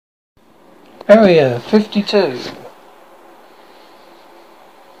Area 52.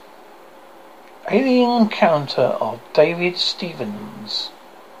 Alien encounter of David Stevens.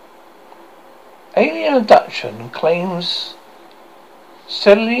 Alien abduction claims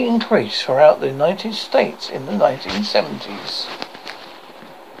steadily increased throughout the United States in the 1970s.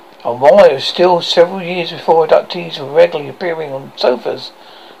 And while it was still several years before abductees were regularly appearing on sofas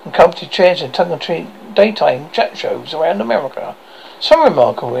and comfy chairs in tongue-in-cheek daytime chat shows around America, some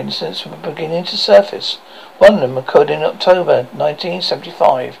remarkable incidents were beginning to surface. One of them occurred in October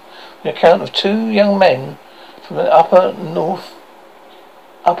 1975, the account of two young men from the upper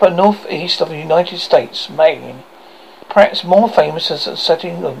northeast of the United States, Maine, perhaps more famous as the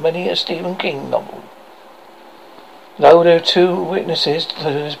setting of many a Stephen King novel. Though there were two witnesses to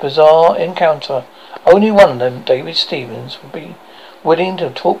this bizarre encounter, only one of them, David Stevens, would be willing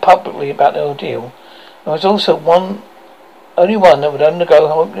to talk publicly about the ordeal. There was also only one that would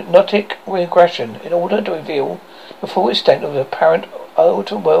undergo hypnotic regression in order to reveal the full extent of the apparent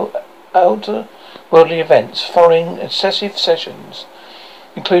outer-worldly events following excessive sessions,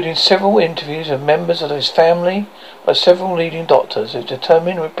 including several interviews of members of his family by several leading doctors who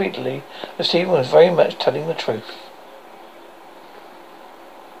determined repeatedly that Stephen was very much telling the truth.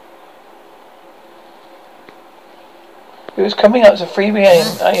 It was coming up to 3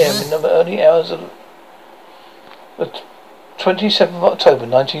 a.m. in the early hours of the 27th of October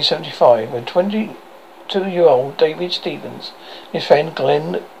 1975 when 22-year-old David Stevens and his friend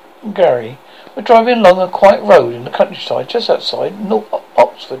Glenn Gary were driving along a quiet road in the countryside just outside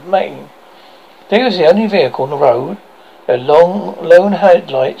Oxford, Maine. They was the only vehicle on the road, their long, lone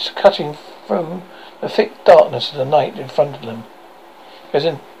headlights cutting through the thick darkness of the night in front of them.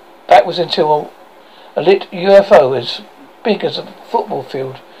 That was until a lit UFO as big as a football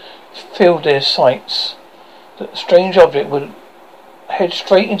field filled their sights. The strange object would head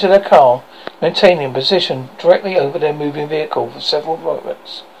straight into their car, maintaining a position directly over their moving vehicle for several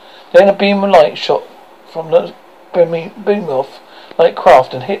moments. Then a beam of light shot from the beam off like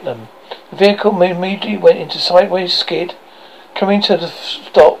craft and hit them. The vehicle immediately went into sideways skid, coming to the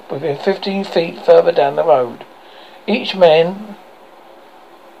stop within 15 feet further down the road. Each man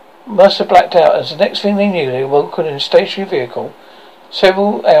must have blacked out, as the next thing they knew they woke in a stationary vehicle.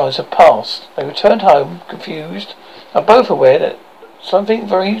 Several hours had passed. They returned home, confused, and both aware that something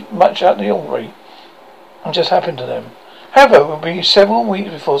very much out of the ordinary had just happened to them. However, it would be several weeks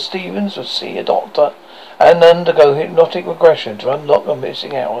before Stevens would see a doctor and undergo hypnotic regression to unlock the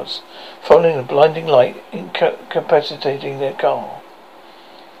missing hours, following the blinding light incapacitating their car.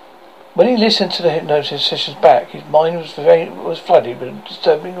 When he listened to the hypnosis sessions back, his mind was flooded with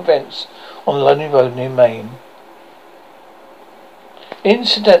disturbing events on the lonely road near Maine.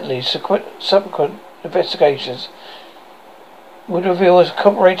 Incidentally, subsequent investigations would reveal a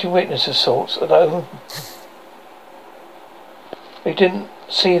cooperating witness of sorts, although they didn't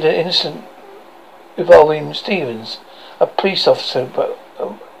see the incident involving Stevens. A police officer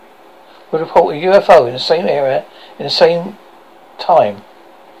would report a UFO in the same area in the same time.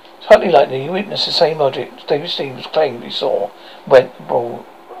 It's highly likely he witnessed the same object David Stevens claimed he saw went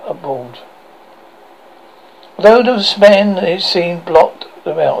abroad. Although those men they had seen blocked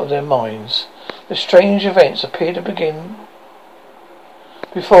them out of their minds, the strange events appeared to begin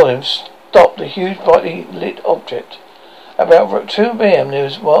before them. Stopped the huge brightly lit object. About 2 p.m. there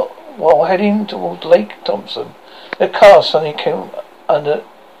was while heading towards Lake Thompson, their car suddenly came under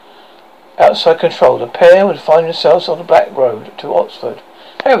outside control. The pair would find themselves on the back road to Oxford.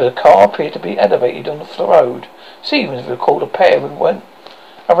 However, the car appeared to be elevated on the road. Stevens recalled a pair who went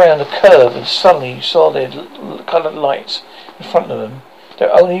around the curve and suddenly saw their coloured lights in front of them. They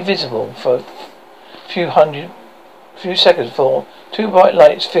were only visible for a few seconds before two bright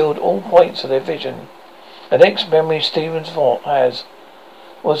lights filled all points of their vision. The next memory Stevens was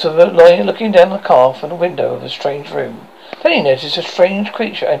of looking down the car from the window of a strange room. Then he noticed a strange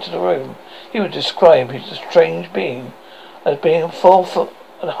creature enter the room. He would describe his strange being as being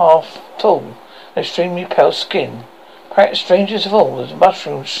 4.5 feet tall and extremely pale skin. Perhaps strangest of all was the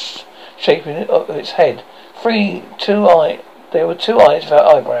mushroom shape of its head. There were 2 eyes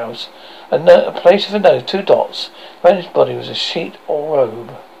without eyebrows. A place of a nose, 2 dots. Around his body was a sheet or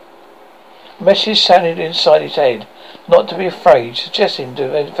robe. A message sounded inside his head, not to be afraid, suggesting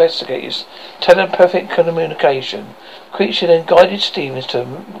to investigators telepathic communication. The creature then guided Stevens to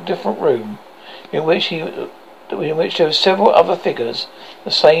a different room, in which there were several other figures,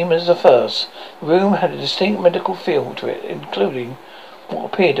 the same as the first. The room had a distinct medical feel to it, including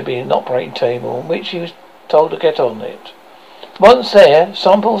what appeared to be an operating table, on which he was told to get on it. Once there,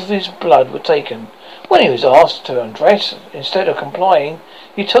 samples of his blood were taken. When he was asked to undress, instead of complying,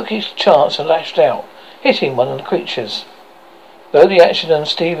 He took his chance and lashed out, hitting one of the creatures. Though the action on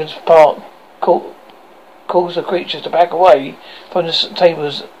Stephen's part caused the creatures to back away from the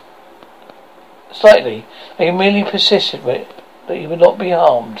tables slightly, he merely persisted that he would not be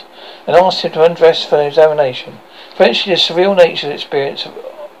harmed, and asked him to undress for examination. Eventually, the surreal nature of the experience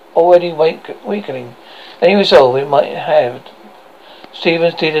already weakening, and he resolved it might have.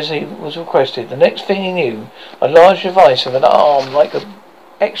 Stevens did as he was requested. The next thing he knew, a large device of an arm like an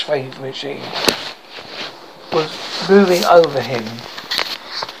X-ray machine was moving over him.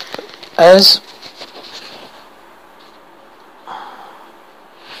 As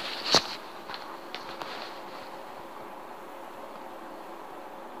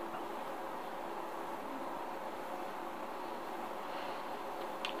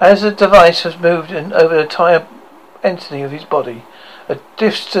the device was moved over the entire entity of his body, a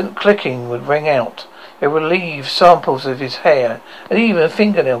distant clicking would ring out. It would leave samples of his hair and even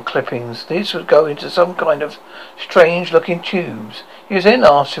fingernail clippings. These would go into some kind of strange-looking tubes. He was then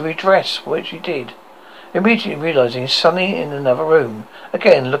asked to redress, which he did, immediately realizing he's suddenly in another room,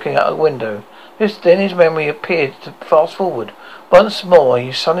 again looking out a window. Then his memory appeared to fast forward. Once more,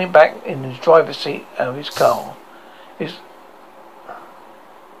 he's suddenly back in the driver's seat of his car.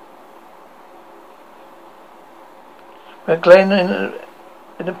 Glenn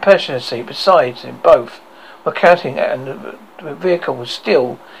in the passenger seat beside him, both were counting, and the vehicle was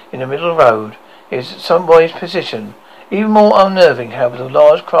still in the middle of the road. It was somebody's position. Even more unnerving, however, the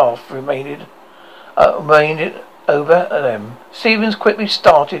large craft remained over them. Stevens quickly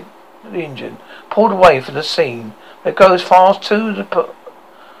started the engine, pulled away from the scene. They go as far as to the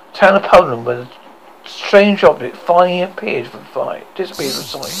town of Poland, where the strange object finally appeared disappeared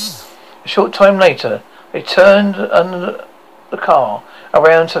from sight. A short time later, they turned under the car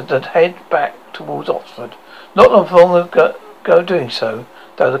around to head back towards Oxford. Not long ago doing so,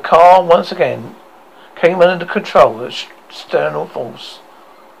 though the car once again came under the control of external force.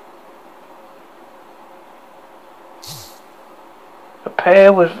 The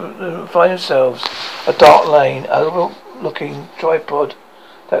pair would find themselves a dark lane overlooking tripod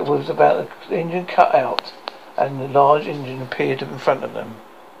that was about the engine cut out, and the large engine appeared in front of them.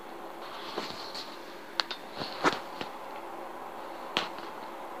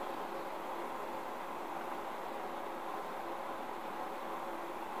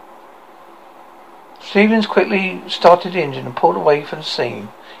 Stevens quickly started the engine and pulled away from the scene.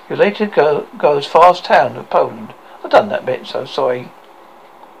 He would later go as far as town of Poland. I've done that bit, so sorry.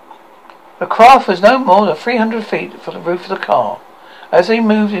 The craft was no more than 300 feet from the roof of the car. As they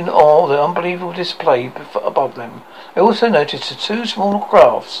moved in awe of the unbelievable display above them, they also noticed the two small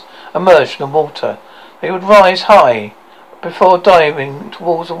crafts emerged from the water. They would rise high before diving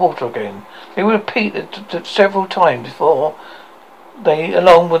towards the water again. They would repeat it several times before they,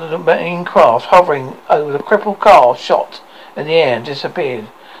 along with the main craft hovering over the crippled car, shot in the air and disappeared.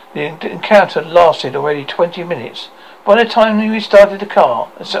 The encounter lasted already 20 minutes. By the time they restarted the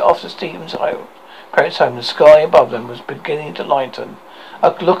car and set off to Stevens' parents' home, the sky above them was beginning to lighten.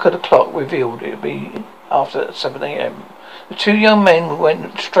 A look at the clock revealed it would be after 7 a.m. The two young men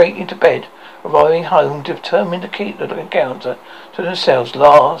went straight into bed, arriving home determined to keep the encounter to themselves.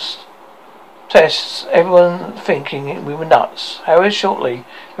 Last tests, everyone thinking we were nuts. However, shortly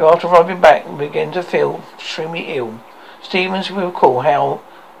after arriving back, we began to feel extremely ill. Stevens will recall how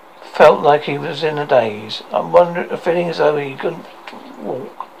felt like he was in a daze. I'm wondering, feeling as though he couldn't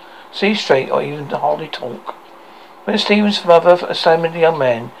walk, see straight, or even hardly talk. When Stevens' mother examined the young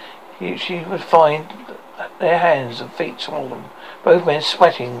man, she would find their hands and feet swollen. Both men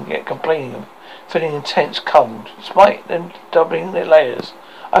sweating, yet complaining of feeling intense cold, despite them doubling their layers.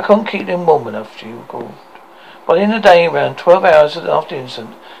 I couldn't keep them warm enough, she recalled. But in the day, around 12 hours after the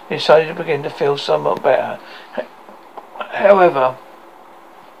incident, they decided to begin to feel somewhat better. However,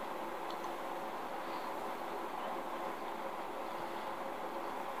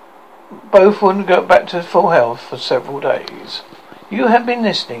 both wouldn't go back to full health for several days. You have been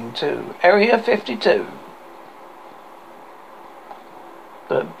listening to Area 52.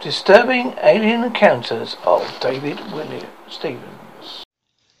 The Disturbing Alien Encounters of David William Stevens.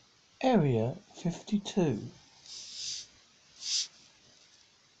 Area 52.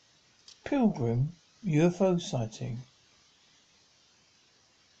 Pilgrim UFO sighting.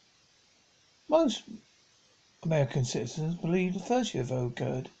 Most American citizens believe the first UFO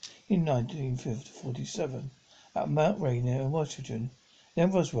occurred in 1947 at Mount Rainier in Washington,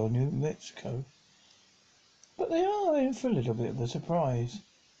 then Roswell, New Mexico. But they are in for a little bit of a surprise.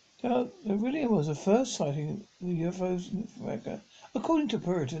 There really was a first sighting of the UFOs in America. According to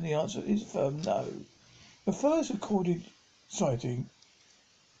Puritan, the answer is firm no. The first recorded sighting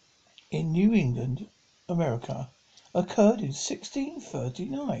in New England, America, occurred in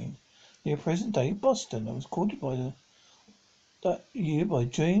 1639, near present-day Boston, and was quoted that year by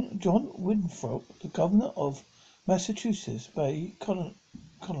John Winthrop, the governor of Massachusetts Bay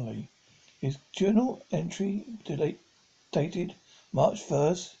Colony. His journal entry dated March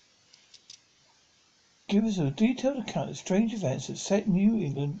 1st gives us a detailed account of strange events that set New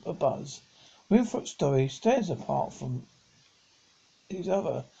England abuzz. Winthrop's story stands apart from his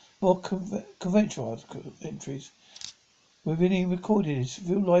other, more conventional entries, within he recorded his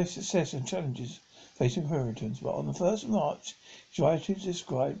real-life success and challenges facing Puritans. But on the 1st of March, his writings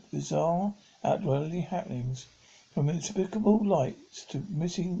described bizarre, outdwelling happenings, from inexplicable lights to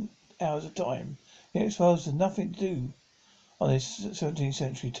missing hours of time. The X-Files had nothing to do on this 17th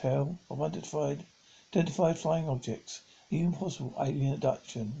century tale of identified flying objects, even possible alien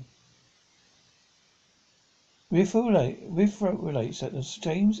abduction. Winthrop relates that as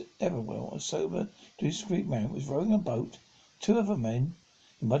James Everwell, a sober, discreet man, was rowing a boat, two other men,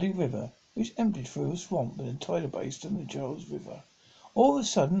 in Muddy River, which emptied through a swamp and then tidal basin in the Charles River. All of a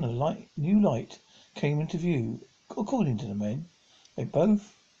sudden, new light came into view. According to the men, they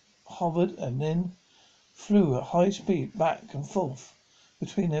both hovered and then flew at high speed back and forth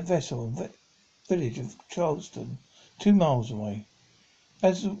between their vessel and village of Charleston, 2 miles away.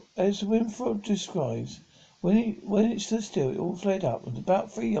 As Winthrop describes, when it stood still, it all flared up and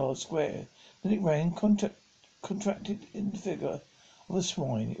about 3 yards square. Then it ran contracted in the figure of a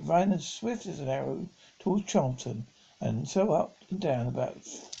swine. It ran as swift as an arrow towards Charlton, and so up and down about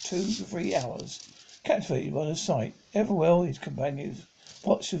 2 to 3 hours. Captivated by the sight, Everwell and his companions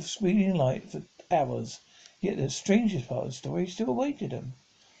watched the speeding light for hours. Yet the strangest part of the story still awaited them.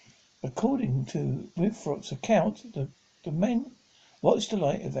 According to Winthrop's account, the men watched the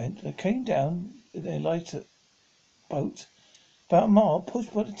light event and came down in their lighter boat about a mile,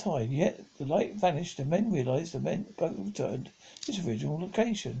 pushed by the tide. Yet the light vanished. The men realized the boat returned to its original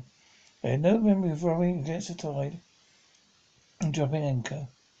location. They had no memory of rowing against the tide and dropping anchor.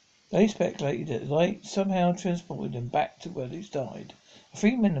 They speculated that the light somehow transported them back to where they died. The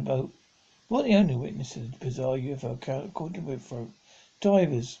 3 men in the boat weren't the only witnesses to the bizarre UFO account, according to Winthrop.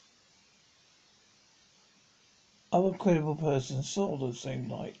 Divers, other credible persons saw the same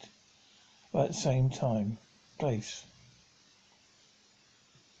light at the same place.